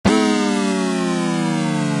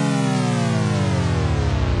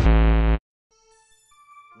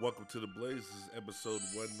Welcome to the Blaze. This is episode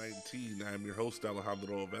 119. I'm your host,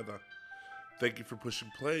 Alejandro Oveda. Thank you for pushing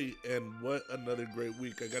play, and what another great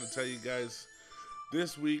week. I got to tell you guys,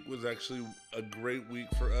 this week was actually a great week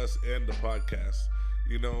for us and the podcast.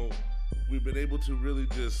 You know, we've been able to really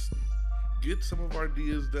just get some of our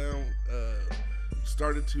ideas down,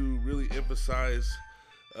 started to really emphasize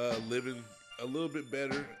living a little bit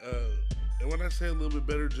better. And when I say a little bit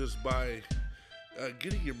better, just by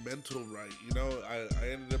getting your mental right. You know, I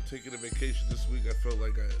ended up taking a vacation this week. I felt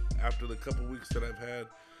like after the couple weeks that I've had,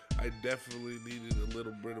 I definitely needed a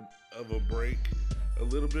little bit of a break, a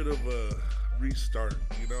little bit of a restart.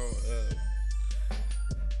 You know,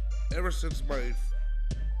 ever since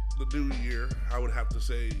the new year, I would have to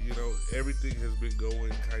say, you know, everything has been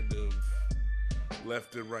going kind of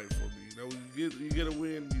left and right for me. You know, you get a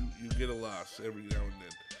win, you get a loss every now and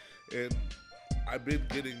then, and I've been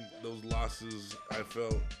getting those losses. I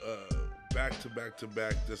felt back to back to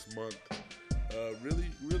back this month.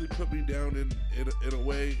 Really put me down in a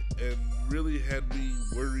way, and really had me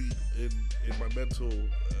worried in my mental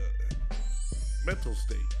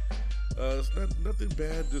state. It's nothing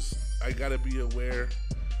bad. Just I gotta be aware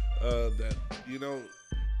that, you know,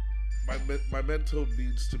 my mental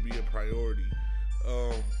needs to be a priority.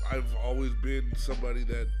 I've always been somebody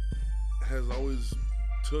that has always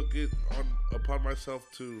took it upon myself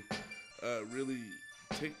to really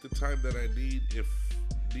take the time that I need if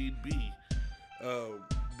need be.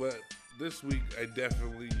 But this week I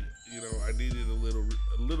definitely, you know, I needed a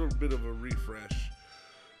little bit of a refresh.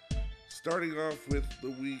 Starting off with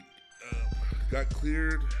the week, got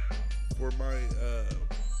cleared for my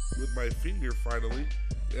with my finger finally.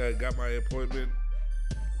 Got my appointment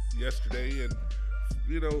yesterday, and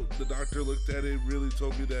you know, the doctor looked at it, really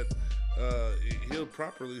told me that it healed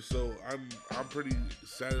properly. So I'm pretty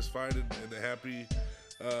satisfied and happy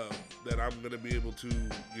that I'm gonna be able to,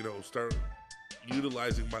 you know, start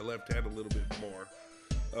utilizing my left hand a little bit more.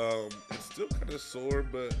 It's still kind of sore,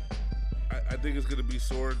 but I think it's gonna be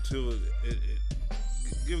sore until it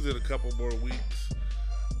gives it a couple more weeks.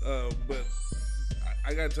 But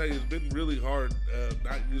I gotta tell you, it's been really hard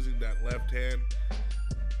not using that left hand.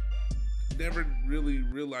 Never really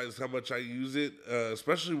realized how much I use it,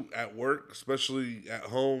 especially at work, especially at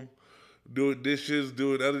home, doing dishes,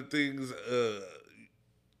 doing other things.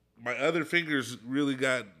 My other fingers really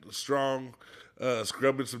got strong,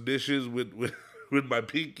 scrubbing some dishes with my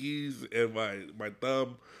pinkies and my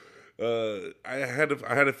thumb. I had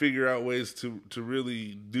to figure out ways to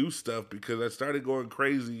really do stuff because I started going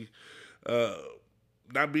crazy, uh,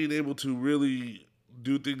 not being able to really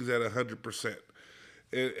do things at 100%.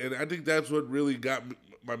 And I think that's what really got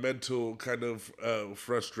my mental kind of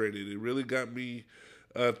frustrated. It really got me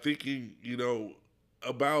thinking, you know,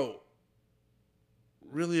 about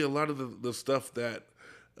really a lot of the stuff that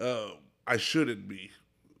I shouldn't be.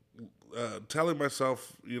 Telling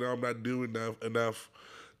myself, you know, I'm not doing enough.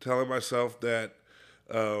 Telling myself that,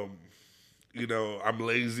 um, you know, I'm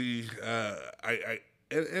lazy. I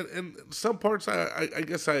and some parts I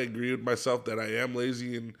guess I agree with myself that I am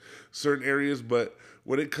lazy in certain areas, but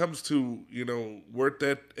when it comes to, you know, work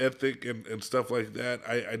ethic and stuff like that,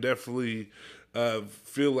 I definitely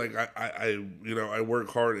feel like I you know, I work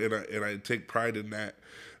hard and I take pride in that.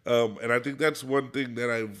 And I think that's one thing that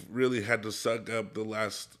I've really had to suck up the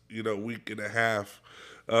last, you know, week and a half.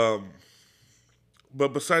 Um,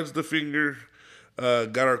 but besides the finger,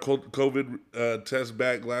 got our COVID test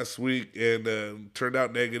back last week and turned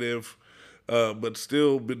out negative. But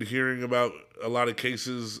still been hearing about a lot of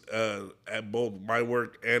cases at both my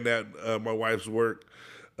work and at my wife's work.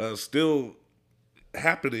 Still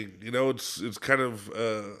happening. You know, it's kind of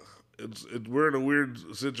we're in a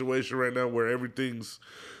weird situation right now where everything's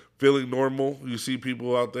feeling normal. You see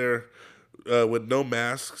people out there with no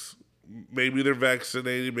masks. Maybe they're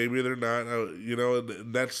vaccinated, maybe they're not. You know,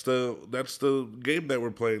 and that's the game that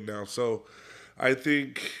we're playing now. So I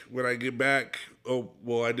think when I get back, oh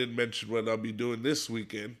well, I didn't mention what I'll be doing this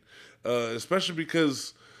weekend, especially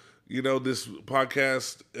because, you know, this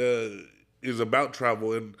podcast is about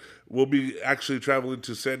travel, and we'll be actually traveling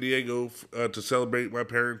to San Diego to celebrate my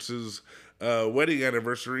parents' wedding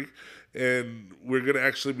anniversary, and we're gonna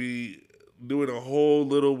actually be doing a whole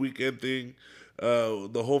little weekend thing.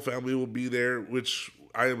 The whole family will be there, which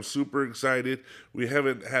I am super excited. We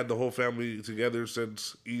haven't had the whole family together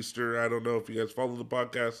since Easter. I don't know if you guys follow the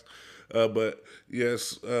podcast, but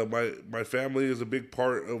yes, my family is a big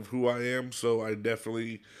part of who I am. So I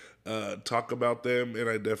definitely talk about them, and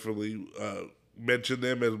I definitely mention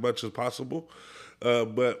them as much as possible.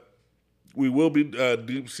 But we will be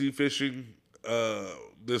deep sea fishing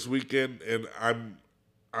this weekend, and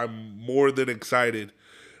I'm more than excited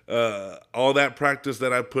all that practice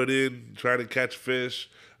that I put in trying to catch fish,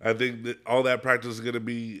 I think that all that practice is going to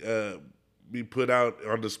be put out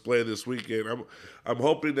on display this weekend. I'm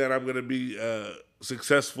hoping that I'm going to be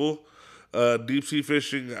successful. Deep sea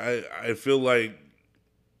fishing, I feel like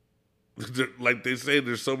they say,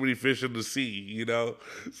 there's so many fish in the sea,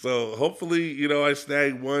 So hopefully, I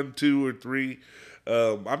snag one, two, or three.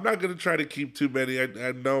 I'm not gonna try to keep too many. I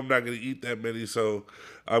know I'm not gonna eat that many, so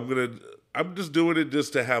I'm just doing it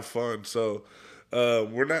just to have fun. So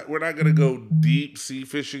we're not gonna go deep sea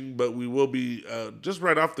fishing, but we will be just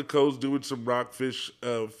right off the coast doing some rockfish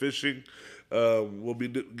fishing. We'll be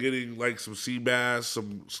getting like some sea bass,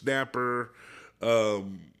 some snapper.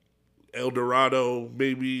 Um, El Dorado,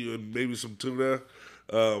 maybe some tuna.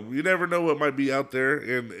 You never know what might be out there,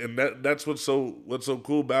 and that's what's so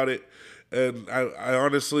cool about it. And I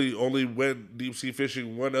honestly only went deep sea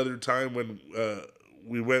fishing one other time when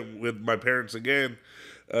we went with my parents again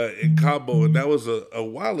in Cabo, and that was a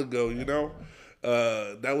while ago.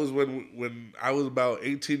 That was when I was about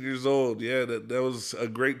 18 years old. Yeah, that was a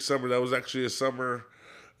great summer. That was actually a summer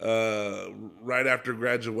right after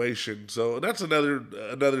graduation. So that's another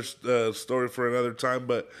story for another time.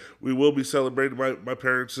 But we will be celebrating my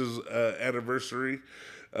parents' anniversary.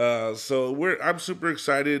 So I'm super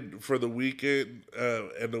excited for the weekend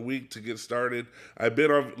and the week to get started.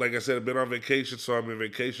 Like I said, I've been on vacation, so I'm in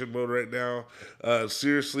vacation mode right now.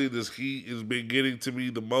 Seriously, this heat has been getting to me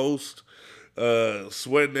the most.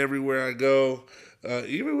 Sweating everywhere I go.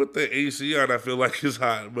 Even with the AC on, I feel like it's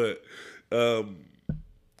hot, but. Um,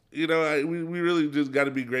 we really just got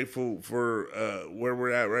to be grateful for where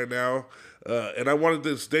we're at right now. And I wanted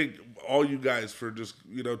to thank all you guys for just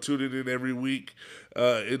tuning in every week.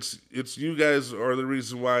 It's you guys are the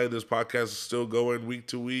reason why this podcast is still going week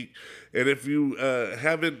to week. And if you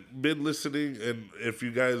haven't been listening, and if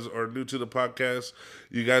you guys are new to the podcast,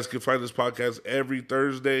 you guys can find this podcast every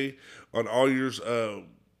Thursday on all your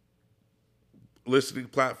listening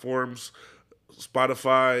platforms: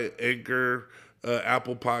 Spotify, Anchor,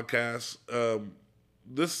 Apple Podcasts.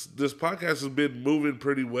 This podcast has been moving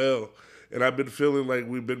pretty well, and I've been feeling like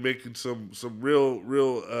we've been making some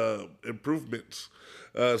real improvements.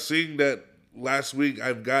 Seeing that last week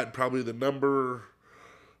I've got probably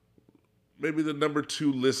maybe the number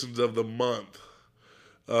two listens of the month.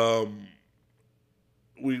 Um,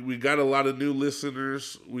 we got a lot of new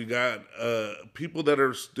listeners. We got people that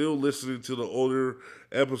are still listening to the older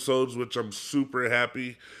episodes, which I'm super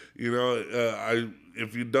happy. I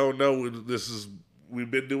if you don't know,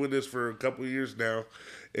 we've been doing this for a couple of years now,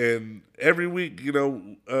 and every week,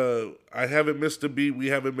 I haven't missed a beat. We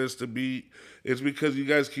haven't missed a beat. It's because you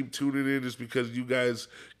guys keep tuning in. It's because you guys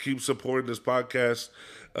keep supporting this podcast.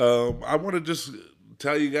 I want to just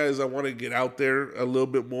tell you guys, I want to get out there a little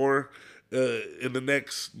bit more in the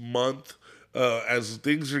next month. As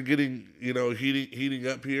things are getting, heating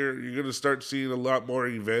up here, you're going to start seeing a lot more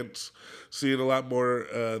events, seeing a lot more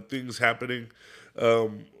things happening.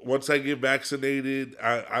 Once I get vaccinated,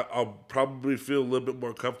 I'll probably feel a little bit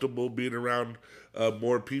more comfortable being around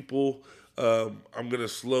more people. I'm going to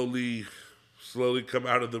slowly come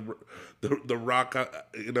out of the rock,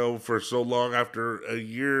 for so long after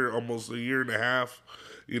almost a year and a half,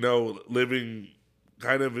 living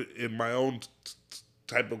kind of in my own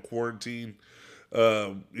type of quarantine.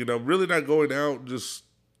 Really not going out, just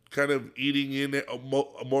kind of eating in it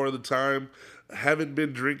more of the time. Haven't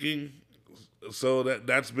been drinking, so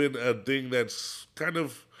that's been a thing that's kind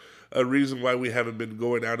of a reason why we haven't been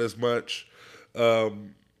going out as much.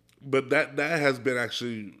 But that has been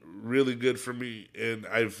actually really good for me, and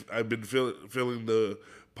I've been feeling the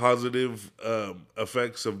positive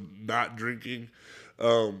effects of not drinking.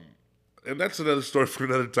 And that's another story for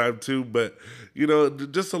another time too. But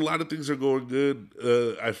just a lot of things are going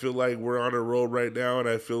good. I feel like we're on a roll right now, and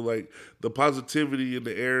I feel like the positivity in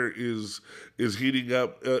the air is heating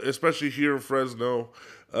up, especially here in Fresno.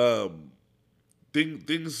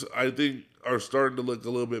 Things I think are starting to look a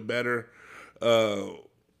little bit better.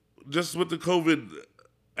 Just with the COVID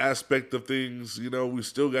aspect of things, we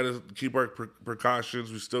still got to keep our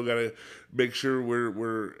precautions. We still got to make sure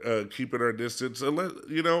we're keeping our distance. And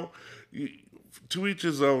to each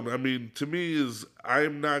his own. I mean, to me,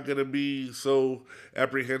 I'm not gonna be so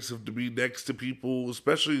apprehensive to be next to people,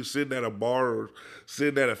 especially sitting at a bar or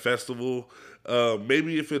sitting at a festival.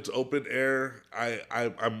 Maybe if it's open air,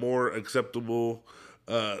 I'm more acceptable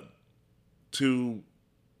to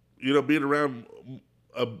being around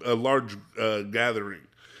a large gathering.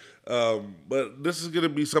 But this is going to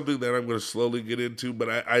be something that I'm going to slowly get into.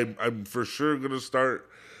 But I'm for sure going to start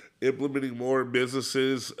implementing more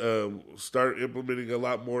businesses, start implementing a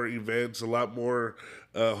lot more events, a lot more,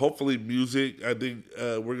 hopefully, music. I think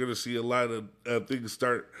we're going to see a lot of things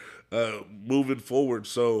start moving forward.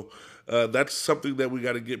 So that's something that we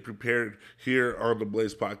got to get prepared here on the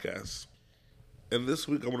Blaze Podcast. And this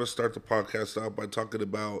week, I want to start the podcast out by talking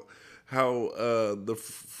about how the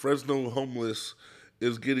Fresno homeless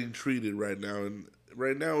is getting treated right now. And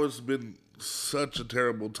right now, it's been such a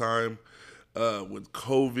terrible time with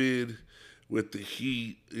COVID, with the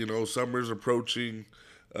heat. You know, summer's approaching.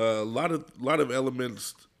 A lot of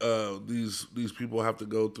elements these people have to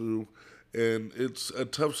go through, and it's a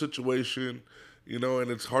tough situation. You know,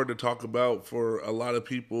 and it's hard to talk about for a lot of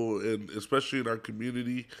people, and especially in our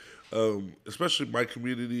community, especially my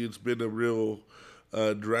community. It's been a real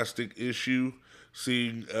drastic issue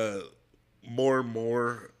seeing more and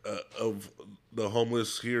more of the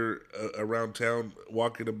homeless here around town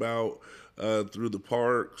walking about through the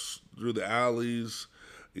parks, through the alleys,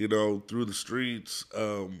 you know, through the streets.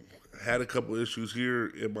 Had a couple issues here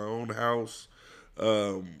in my own house.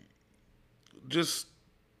 Um, just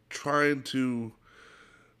trying to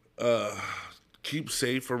uh, keep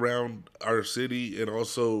safe around our city, and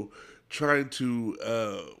also trying to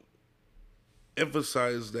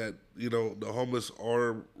emphasize that, you know, the homeless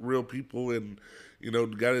are real people, and, you know,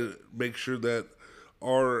 got to make sure that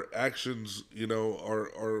our actions, you know,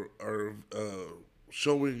 are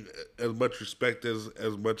showing as much respect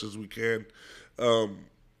as much as we can. Um,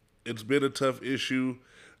 it's been a tough issue.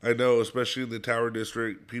 I know, especially in the Tower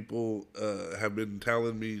District, people have been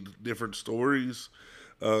telling me different stories,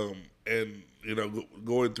 and, you know,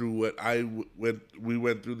 going through what we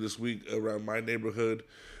went through this week around my neighborhood,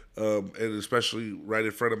 and especially right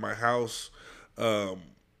in front of my house. Um,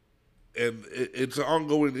 and it's an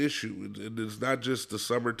ongoing issue. And it's not just the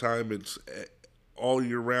summertime; it's all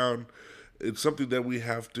year round. It's something that we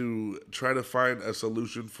have to try to find a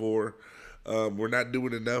solution for. We're not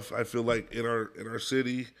doing enough, I feel like, in our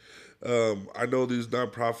city. I know these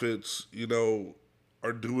nonprofits, you know,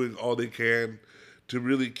 are doing all they can to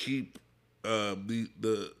really keep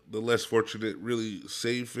the less fortunate really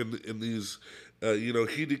safe in these you know,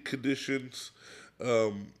 heated conditions.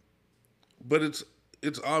 Um, but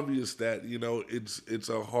it's obvious that, you know, it's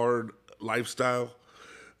a hard lifestyle.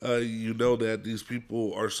 You know that these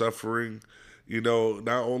people are suffering. You know,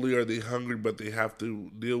 not only are they hungry, but they have to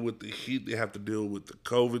deal with the heat. They have to deal with the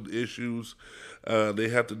COVID issues. They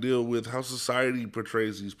have to deal with how society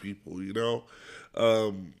portrays these people. You know,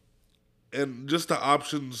 um, and just the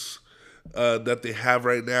options that they have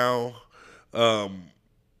right now um,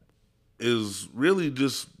 is really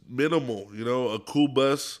just minimal. You know, a cool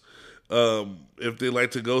bus. If they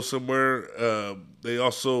like to go somewhere, they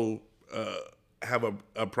also have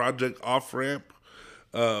a project off ramp,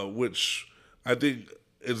 which I think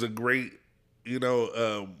is a great, you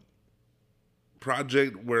know,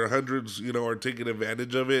 project where hundreds, you know, are taking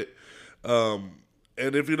advantage of it. Um,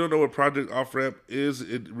 and if you don't know what Project Off Ramp is,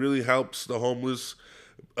 it really helps the homeless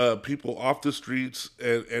people off the streets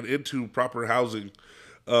and into proper housing.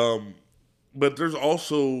 Um, but there's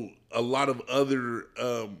also a lot of other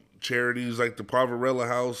charities like the Poverella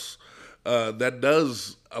House that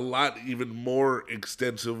does a lot even more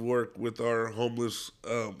extensive work with our homeless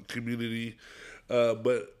community.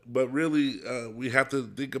 But really, we have to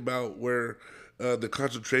think about where the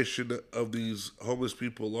concentration of these homeless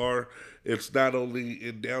people are. It's not only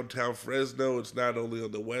in downtown Fresno. It's not only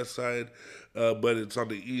on the west side, but it's on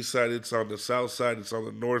the east side. It's on the south side. It's on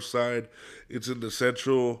the north side. It's in the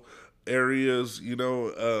central areas. You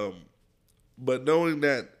know, but knowing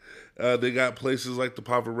that they got places like the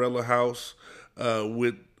Pavarella House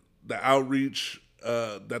with the outreach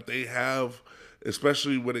that they have,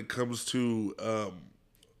 especially when it comes to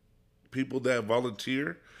people that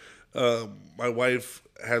volunteer. My wife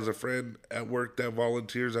has a friend at work that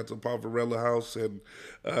volunteers at the Pavarella House, and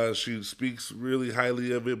she speaks really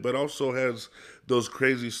highly of it, but also has those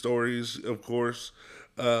crazy stories, of course.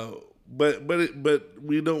 Uh, but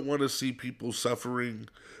we don't want to see people suffering.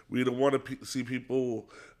 We don't want to see people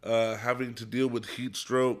having to deal with heat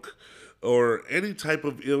stroke or any type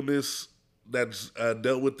of illness that's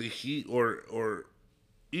dealt with the heat, or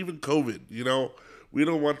even COVID. You know, we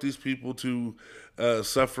don't want these people to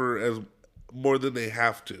suffer as more than they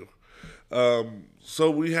have to.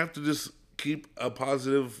 So we have to just keep a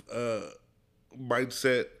positive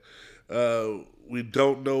mindset. We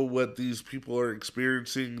don't know what these people are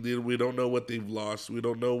experiencing. We don't know what they've lost. We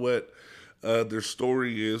don't know what their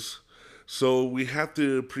story is. So we have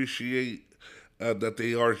to appreciate that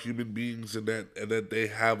they are human beings, and that they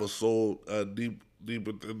have a soul deep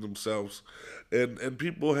within themselves. And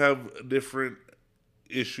people have different,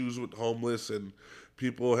 issues with homeless, and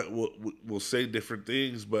people will say different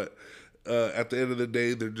things, but at the end of the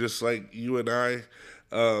day, they're just like you and I.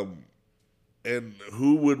 And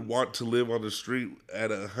who would want to live on the street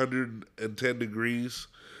at 110 degrees?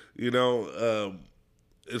 You know,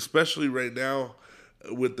 especially right now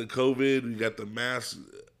with the COVID, you got the mask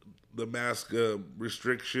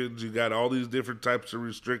restrictions. You got all these different types of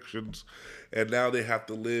restrictions, and now they have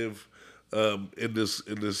to live in this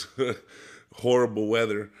horrible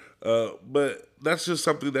weather. But that's just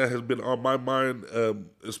something that has been on my mind,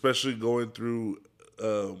 especially going through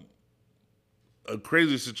a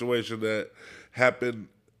crazy situation that happened.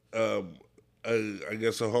 I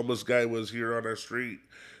guess a homeless guy was here on our street,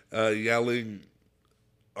 yelling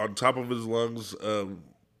on top of his lungs,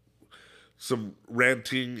 some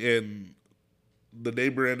ranting, and the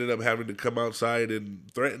neighbor ended up having to come outside and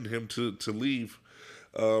threaten him to leave.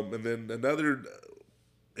 And then another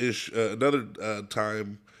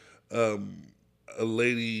time, a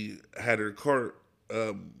lady had her cart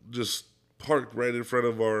just parked right in front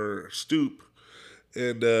of our stoop,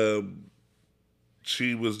 and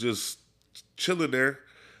she was just chilling there.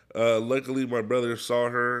 Luckily, my brother saw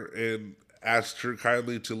her and asked her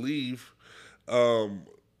kindly to leave. Um,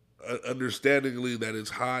 Understandingly that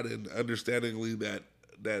it's hot, and understandingly that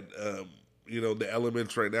the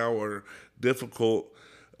elements right now are difficult,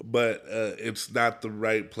 but it's not the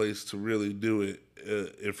right place to really do it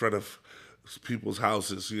in front of people's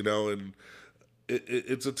houses, and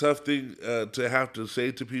it's a tough thing to have to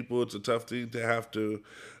say to people. It's a tough thing to have to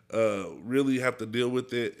really have to deal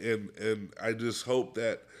with it, and I just hope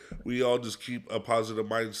that we all just keep a positive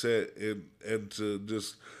mindset, and to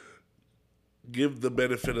just give the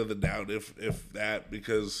benefit of the doubt, if that,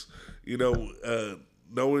 because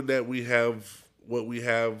knowing that we have what we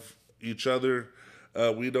have, each other.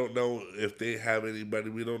 We don't know if they have anybody.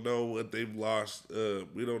 We don't know what they've lost.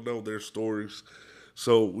 We don't know their stories.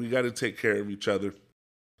 So we got to take care of each other.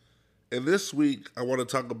 And this week, I want to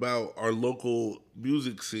talk about our local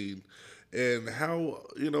music scene, and how,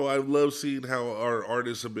 I love seeing how our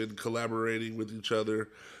artists have been collaborating with each other,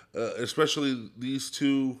 especially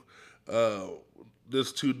uh,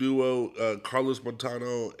 this two duo, Carlos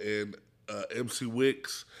Montano and MC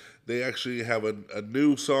Wicks. They actually have a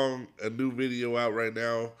new song, a new video out right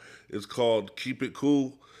now. It's called "Keep It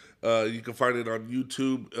Cool." You can find it on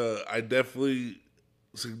YouTube. I definitely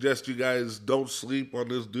suggest you guys don't sleep on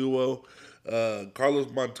this duo.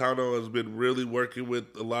 Carlos Montano has been really working with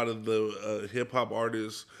a lot of the hip hop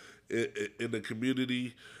artists in the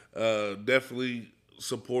community. Definitely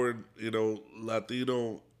support,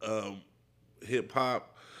 Latino hip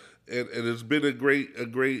hop, and it's been a great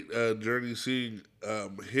journey seeing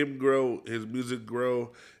him grow, his music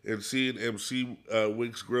grow, and seeing MC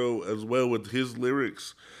Wicks grow as well with his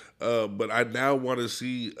lyrics. But I now want to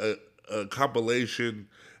see a compilation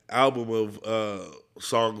album of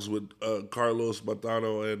songs with Carlos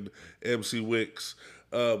Montano and MC Wicks.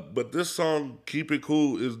 But this song, "Keep It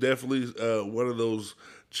Cool," is definitely one of those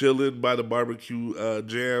chilling by the barbecue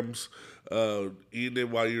jams. Eating it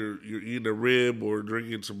while you're eating a rib or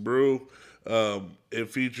drinking some brew. It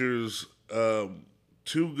features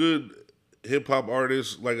two good hip hop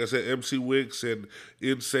artists, like I said, MC Wicks and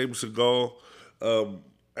Insane Segal.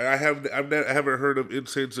 And I haven't heard of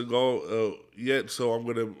Insane Segal yet, so I'm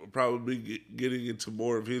gonna probably be getting into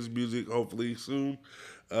more of his music hopefully soon.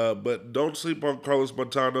 But don't sleep on Carlos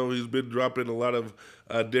Montano. He's been dropping a lot of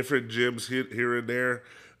different gems here and there.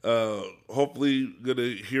 Hopefully,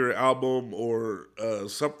 gonna hear an album or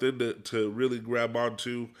something to really grab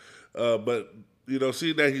onto. But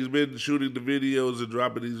seeing that he's been shooting the videos and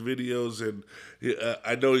dropping these videos, and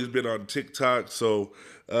I know he's been on TikTok, so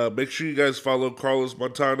make sure you guys follow Carlos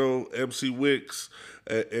Montano, MC Wicks,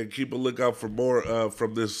 and keep a lookout for more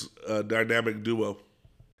from this dynamic duo.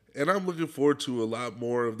 And I'm looking forward to a lot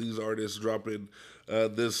more of these artists dropping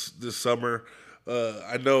this summer.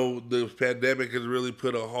 I know the pandemic has really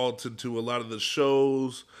put a halt into a lot of the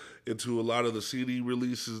shows, into a lot of the CD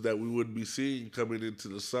releases that we would be seeing coming into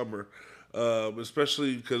the summer,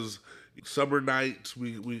 especially because summer nights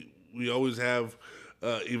we always have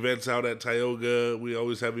events out at Tioga. We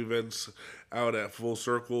always have events out at Full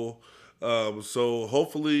Circle. So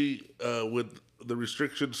hopefully, with the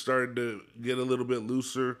restrictions starting to get a little bit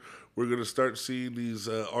looser, we're going to start seeing these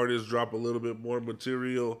artists drop a little bit more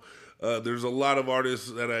material. There's a lot of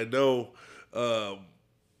artists that I know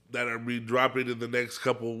that are be dropping in the next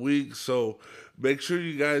couple of weeks. So make sure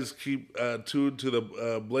you guys keep tuned to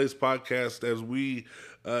the Blaze podcast as we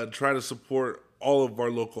try to support all of our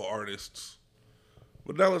local artists.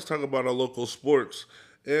 But now let's talk about our local sports.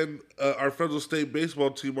 And our Fresno State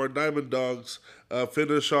baseball team, our Diamond Dogs,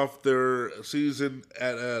 finish off their season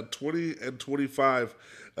at 20-25.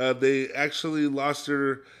 They actually lost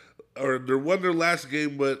they won their last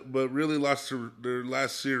game, but really lost their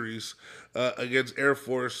last series against Air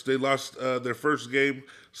Force. They lost their first game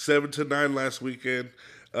 7-9 last weekend.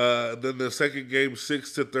 Then the second game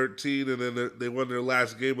 6-13, and then they won their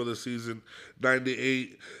last game of the season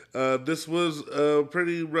 9-8. This was a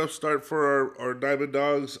pretty rough start for our Diamond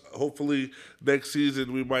Dogs. Hopefully next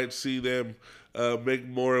season we might see them make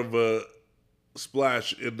more of a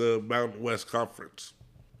splash in the Mountain West Conference.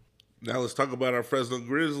 Now let's talk about our Fresno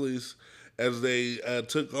Grizzlies as they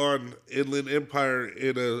took on Inland Empire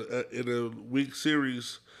in a week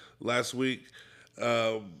series last week.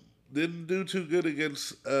 Didn't do too good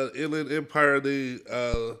against Inland Empire. They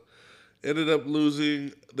ended up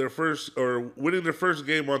losing winning their first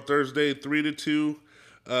game on Thursday, 3-2.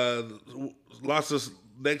 Lost the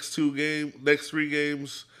next three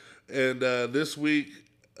games, and this week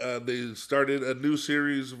they started a new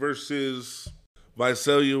series versus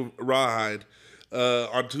Visalia Rawhide.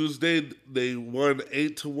 On Tuesday they won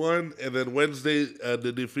 8-1, and then Wednesday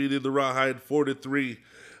they defeated the Rawhide 4-3.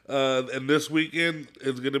 And this weekend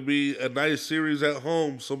is going to be a nice series at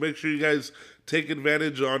home, so make sure you guys take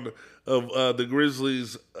advantage of the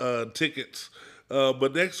Grizzlies tickets.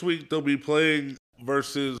 But next week they'll be playing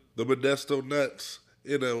versus the Modesto Nuts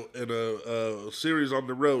in a series on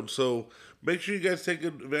the road. So make sure you guys take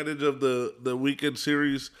advantage of the weekend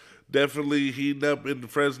series. Definitely heating up in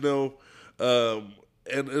Fresno.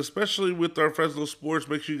 And especially with our Fresno sports,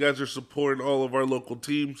 make sure you guys are supporting all of our local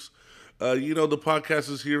teams. The podcast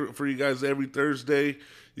is here for you guys every Thursday.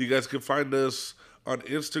 You guys can find us on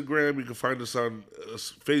Instagram. You can find us on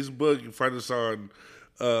Facebook. You can find us on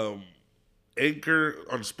Anchor,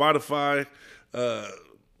 on Spotify. The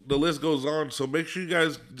list goes on. So make sure you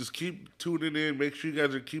guys just keep tuning in. Make sure you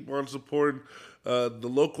guys keep on supporting the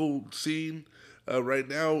local scene. Right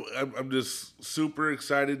now, I'm just super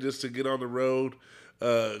excited just to get on the road,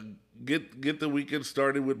 get the weekend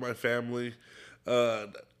started with my family.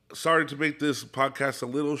 Sorry to make this podcast a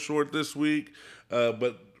little short this week,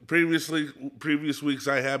 but previous weeks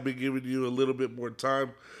I have been giving you a little bit more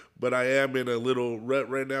time, but I am in a little rut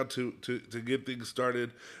right now to get things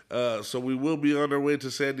started. So we will be on our way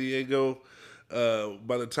to San Diego.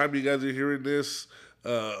 By the time you guys are hearing this,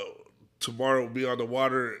 tomorrow we'll be on the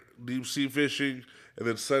water deep sea fishing, and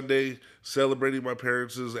then Sunday celebrating my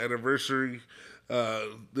parents' anniversary.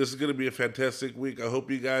 This is going to be a fantastic week. I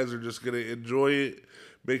hope you guys are just going to enjoy it.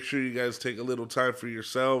 Make sure you guys take a little time for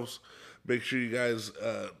yourselves. Make sure you guys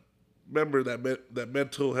remember that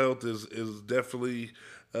mental health is definitely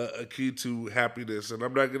a key to happiness. And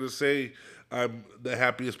I'm not going to say I'm the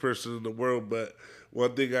happiest person in the world, but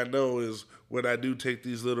one thing I know is when I do take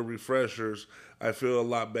these little refreshers, I feel a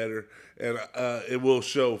lot better, and it will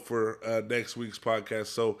show for next week's podcast.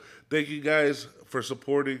 So thank you guys for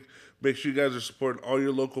supporting. Make sure you guys are supporting all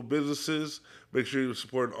your local businesses. Make sure you're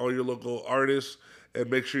supporting all your local artists, and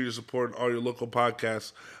make sure you're supporting all your local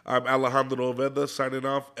podcasts. I'm Alejandro Oveda signing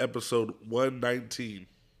off, episode 119.